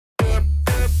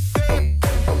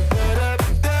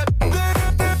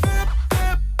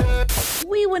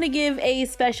want to give a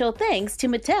special thanks to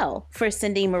Mattel for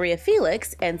sending Maria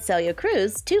Felix and Celia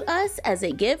Cruz to us as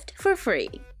a gift for free.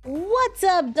 What's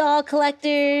up, doll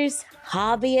collectors,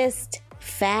 hobbyists,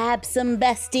 fabsome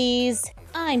besties?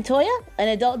 I'm Toya, an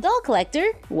adult doll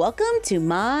collector. Welcome to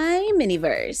my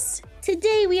Miniverse.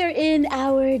 Today we are in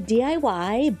our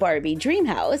DIY Barbie dream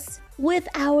house with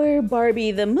our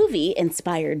Barbie the movie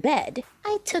inspired bed.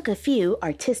 I took a few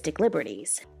artistic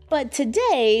liberties. But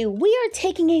today, we are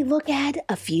taking a look at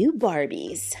a few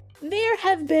Barbies. There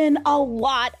have been a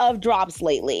lot of drops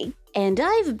lately, and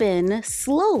I've been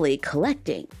slowly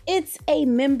collecting. It's a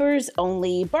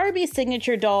members-only Barbie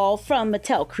Signature Doll from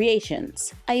Mattel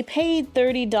Creations. I paid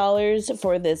 $30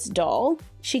 for this doll.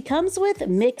 She comes with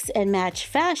mix and match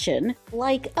fashion.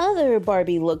 Like other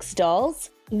Barbie Looks dolls,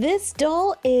 this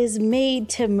doll is made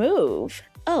to move.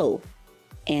 Oh,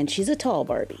 and she's a tall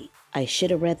Barbie. I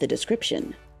should have read the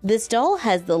description. This doll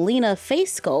has the Lena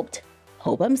face sculpt,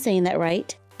 hope I'm saying that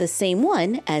right, the same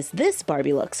one as this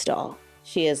Barbie Looks doll.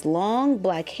 She has long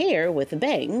black hair with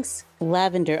bangs,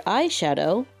 lavender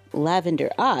eyeshadow, lavender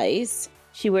eyes.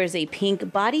 She wears a pink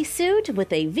bodysuit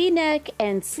with a V-neck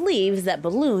and sleeves that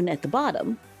balloon at the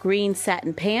bottom, green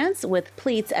satin pants with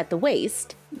pleats at the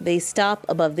waist. They stop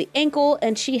above the ankle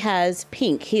and she has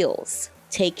pink heels.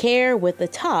 Take care with the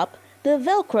top, the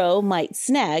Velcro might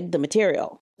snag the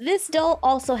material. This doll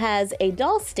also has a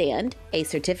doll stand, a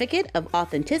certificate of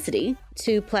authenticity,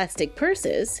 2 plastic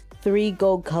purses, 3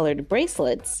 gold-colored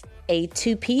bracelets, a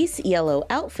 2-piece yellow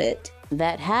outfit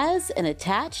that has an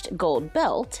attached gold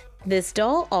belt. This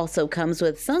doll also comes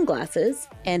with sunglasses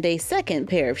and a second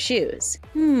pair of shoes.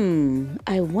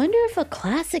 I wonder if a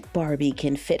classic Barbie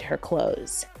can fit her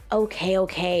clothes.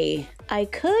 Okay. I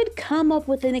could come up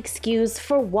with an excuse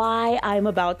for why I'm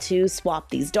about to swap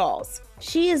these dolls.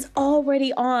 She is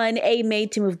already on a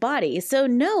made-to-move body, so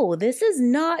no, this is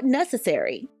not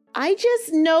necessary. I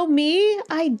just know me,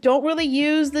 I don't really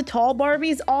use the tall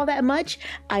Barbies all that much.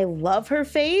 I love her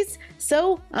face,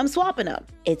 so I'm swapping them.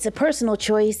 It's a personal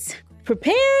choice.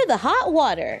 Prepare the hot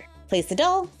water. Place the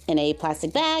doll in a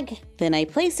plastic bag, then I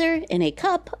place her in a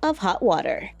cup of hot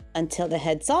water until the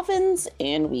head softens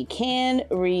and we can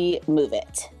remove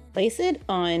it. Place it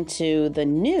onto the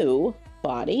new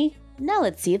body. Now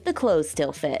let's see if the clothes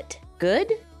still fit.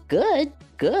 Good.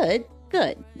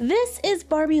 This is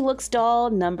Barbie Looks doll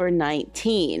number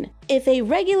 19. If a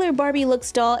regular Barbie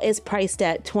Looks doll is priced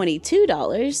at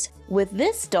 $22, with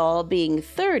this doll being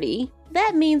 $30,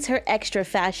 that means her extra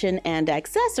fashion and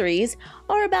accessories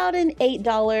are about an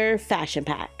 $8 fashion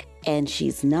pack. And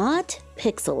she's not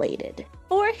pixelated.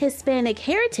 For Hispanic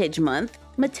Heritage Month,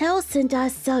 Mattel sent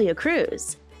us Celia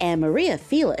Cruz and Maria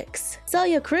Felix.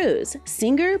 Celia Cruz,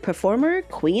 singer, performer,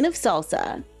 queen of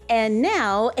salsa. And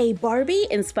now a Barbie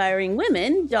inspiring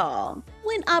women doll.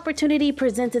 When opportunity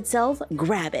presents itself,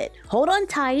 grab it, hold on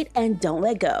tight, and don't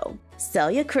let go.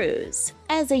 Celia Cruz.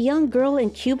 As a young girl in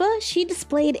Cuba, she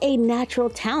displayed a natural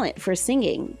talent for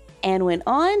singing and went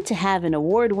on to have an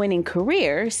award-winning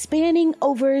career spanning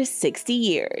over 60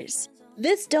 years.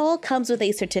 This doll comes with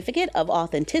a certificate of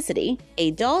authenticity,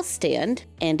 a doll stand,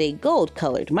 and a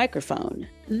gold-colored microphone.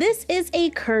 This is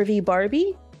a curvy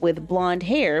Barbie with blonde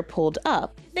hair pulled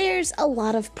up. There's a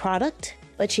lot of product,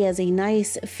 but she has a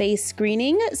nice face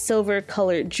screening,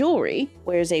 silver-colored jewelry,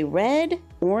 wears a red,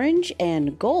 orange,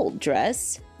 and gold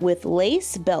dress with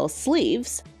lace bell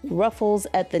sleeves, ruffles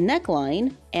at the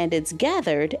neckline, and it's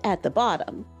gathered at the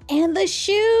bottom. And the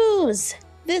shoes!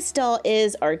 This doll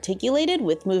is articulated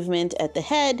with movement at the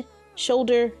head,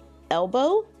 shoulder,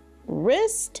 elbow,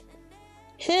 wrist,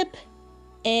 hip,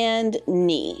 and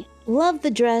knee. Love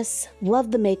the dress, love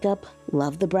the makeup,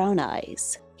 love the brown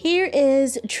eyes. Here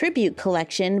is Tribute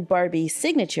Collection Barbie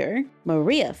Signature,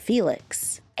 Maria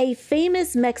Felix, a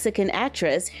famous Mexican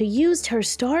actress who used her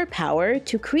star power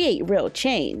to create real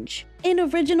change. An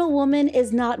original woman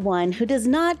is not one who does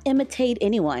not imitate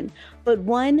anyone, but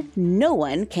one no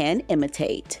one can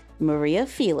imitate. Maria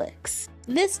Felix.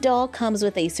 This doll comes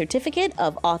with a certificate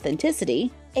of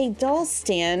authenticity, a doll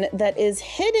stand that is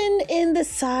hidden in the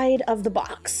side of the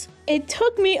box. It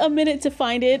took me a minute to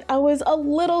find it. I was a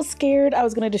little scared I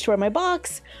was going to destroy my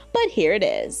box, but here it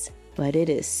is. But it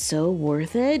is so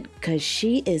worth it because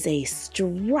she is a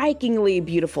strikingly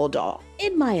beautiful doll.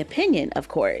 In my opinion, of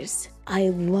course. I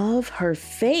love her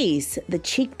face, the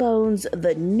cheekbones,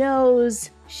 the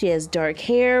nose. She has dark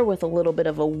hair with a little bit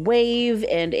of a wave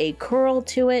and a curl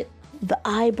to it. The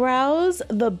eyebrows,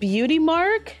 the beauty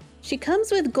mark. She comes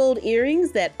with gold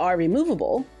earrings that are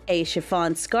removable, a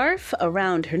chiffon scarf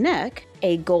around her neck,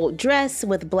 a gold dress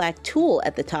with black tulle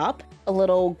at the top, a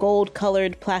little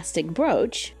gold-colored plastic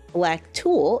brooch, black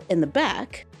tulle in the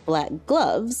back, black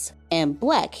gloves, and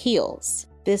black heels.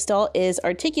 This doll is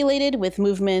articulated with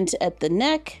movement at the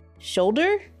neck,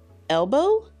 shoulder,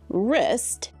 elbow,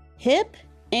 wrist, hip,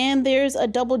 and there's a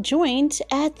double joint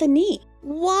at the knee.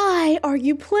 Why are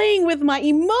you playing with my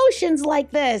emotions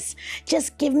like this?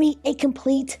 Just give me a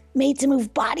complete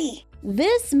made-to-move body.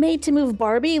 This made-to-move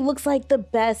Barbie looks like the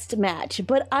best match,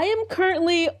 but I am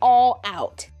currently all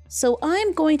out. So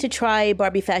I'm going to try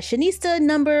Barbie Fashionista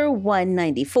number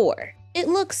 194. It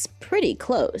looks pretty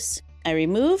close. I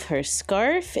remove her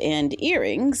scarf and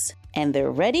earrings, and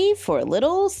they're ready for a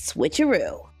little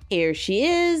switcheroo. Here she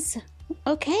is.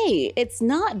 Okay, it's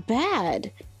not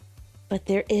bad, but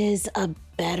there is a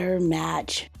better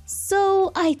match.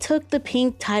 So I took the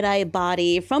pink tie-dye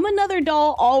body from another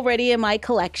doll already in my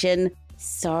collection.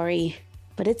 Sorry,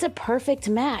 but it's a perfect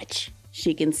match.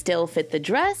 She can still fit the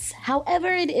dress, however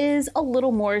it is a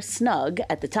little more snug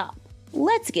at the top.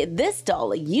 Let's get this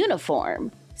doll a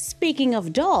uniform. Speaking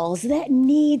of dolls that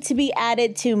need to be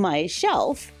added to my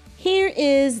shelf, here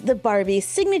is the Barbie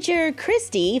Signature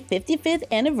Christie 55th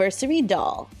Anniversary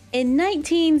Doll. In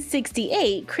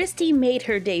 1968, Christie made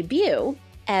her debut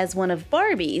as one of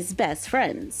Barbie's best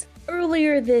friends.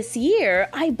 Earlier this year,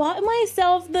 I bought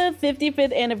myself the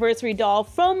 55th Anniversary Doll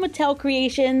from Mattel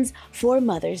Creations for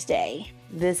Mother's Day.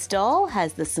 This doll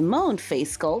has the Simone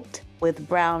face sculpt with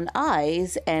brown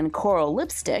eyes and coral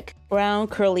lipstick, brown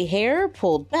curly hair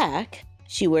pulled back.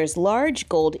 She wears large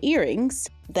gold earrings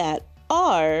that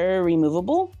are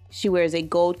removable. She wears a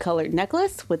gold-colored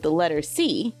necklace with the letter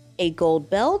C, a gold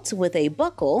belt with a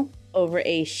buckle over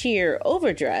a sheer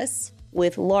overdress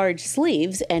with large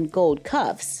sleeves and gold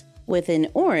cuffs, with an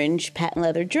orange patent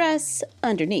leather dress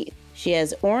underneath. She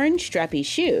has orange strappy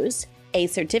shoes, a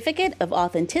certificate of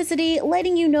authenticity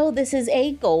letting you know this is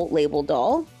a gold label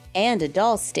doll, and a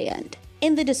doll stand.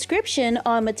 In the description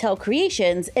on Mattel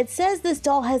Creations, it says this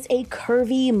doll has a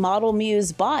curvy model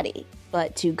muse body,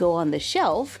 but to go on the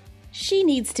shelf, she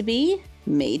needs to be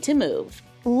made to move.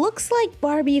 Looks like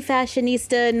Barbie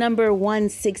Fashionista number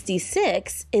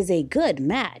 166 is a good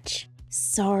match.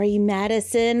 Sorry,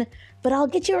 Madison, but I'll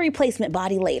get you a replacement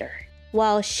body later.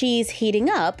 While she's heating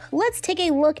up, let's take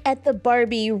a look at the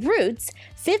Barbie Roots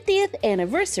 50th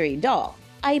Anniversary Doll.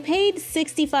 I paid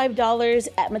 $65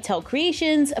 at Mattel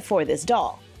Creations for this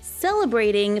doll,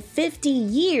 celebrating 50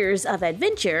 years of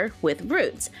adventure with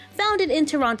Roots, founded in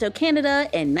Toronto, Canada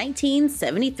in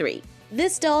 1973.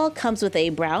 This doll comes with a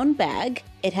brown bag.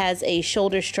 It has a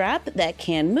shoulder strap that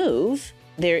can move.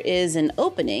 There is an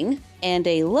opening and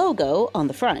a logo on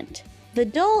the front. The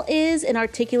doll is an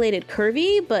articulated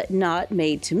curvy but not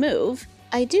made to move.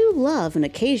 I do love an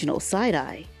occasional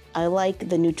side-eye. I like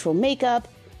the neutral makeup.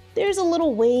 There's a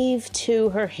little wave to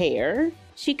her hair.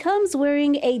 She comes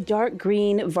wearing a dark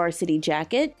green varsity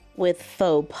jacket with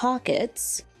faux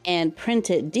pockets and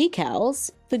printed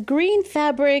decals. The green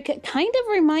fabric kind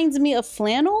of reminds me of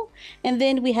flannel, and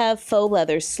then we have faux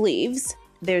leather sleeves.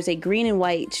 There's a green and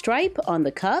white stripe on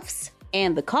the cuffs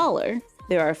and the collar.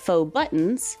 There are faux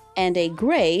buttons and a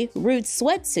gray Roots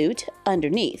sweatsuit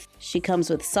underneath. She comes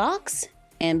with socks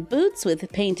and boots with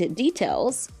painted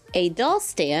details, a doll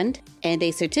stand, and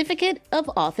a certificate of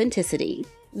authenticity.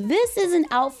 This is an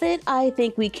outfit I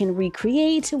think we can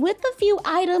recreate with a few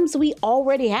items we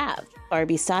already have.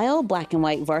 Barbie style black and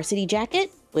white varsity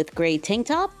jacket with gray tank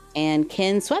top and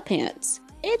Ken sweatpants.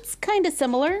 It's kind of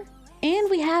similar, and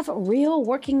we have real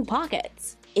working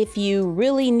pockets. If you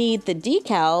really need the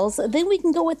decals, then we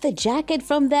can go with the jacket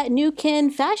from that new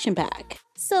Ken fashion pack.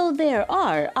 So there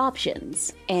are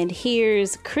options. And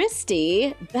here's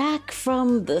Christie back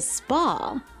from the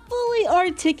spa, fully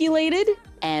articulated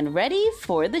and ready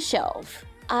for the shelf.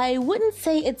 I wouldn't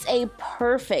say it's a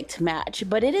perfect match,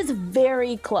 but it is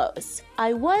very close.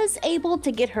 I was able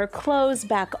to get her clothes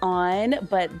back on,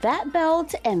 but that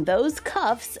belt and those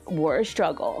cuffs were a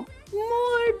struggle.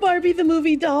 More Barbie the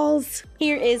Movie dolls.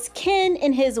 Here is Ken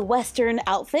in his Western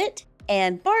outfit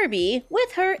and Barbie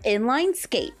with her inline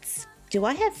skates. Do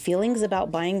I have feelings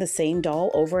about buying the same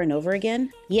doll over and over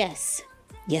again? Yes.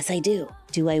 Yes, I do.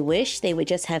 Do I wish they would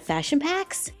just have fashion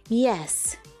packs?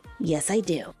 Yes. Yes, I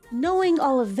do. Knowing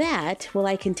all of that, will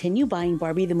I continue buying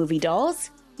Barbie the Movie dolls?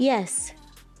 Yes.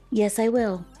 Yes, I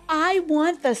will. I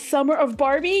want the summer of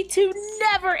Barbie to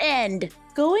never end.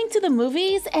 Going to the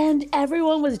movies and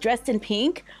everyone was dressed in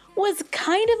pink was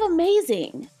kind of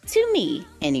amazing. To me,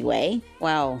 anyway.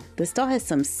 Wow, this doll has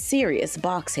some serious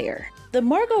box hair. The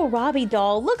Margot Robbie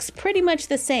doll looks pretty much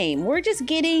the same. We're just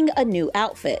getting a new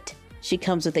outfit. She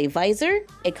comes with a visor,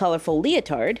 a colorful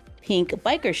leotard, pink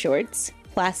biker shorts,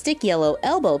 plastic yellow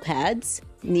elbow pads,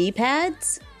 knee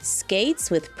pads, skates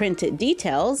with printed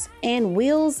details, and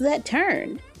wheels that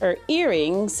turn. Her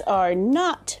earrings are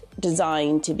not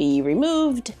designed to be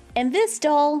removed, and this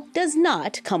doll does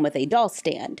not come with a doll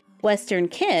stand. Western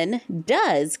Ken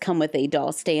does come with a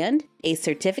doll stand, a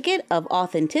certificate of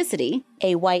authenticity,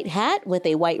 a white hat with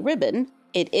a white ribbon.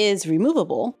 It is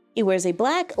removable. It wears a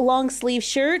black long sleeve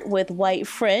shirt with white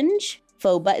fringe,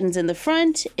 faux buttons in the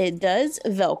front. It does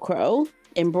Velcro,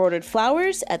 embroidered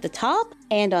flowers at the top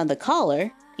and on the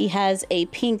collar. He has a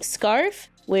pink scarf,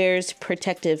 wears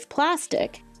protective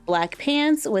plastic, black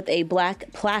pants with a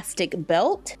black plastic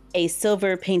belt, a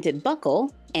silver painted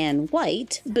buckle, and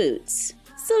white boots.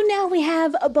 So now we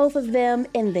have both of them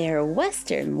in their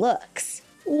Western looks.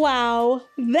 Wow,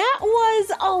 that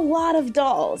was a lot of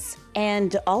dolls,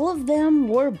 and all of them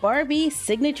were Barbie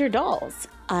signature dolls.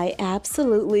 I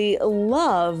absolutely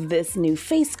love this new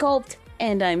face sculpt,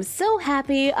 and I'm so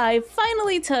happy I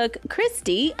finally took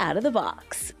Christie out of the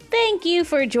box. Thank you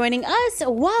for joining us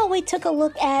while we took a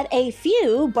look at a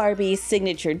few Barbie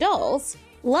signature dolls.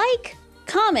 Like,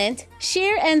 comment,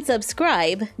 share, and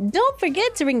subscribe. Don't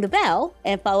forget to ring the bell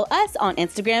and follow us on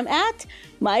Instagram at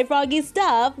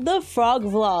MyFroggyStuff, the Frog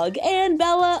Vlog, and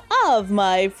Bella of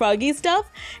MyFroggyStuff.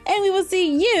 And we will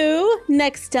see you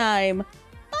next time.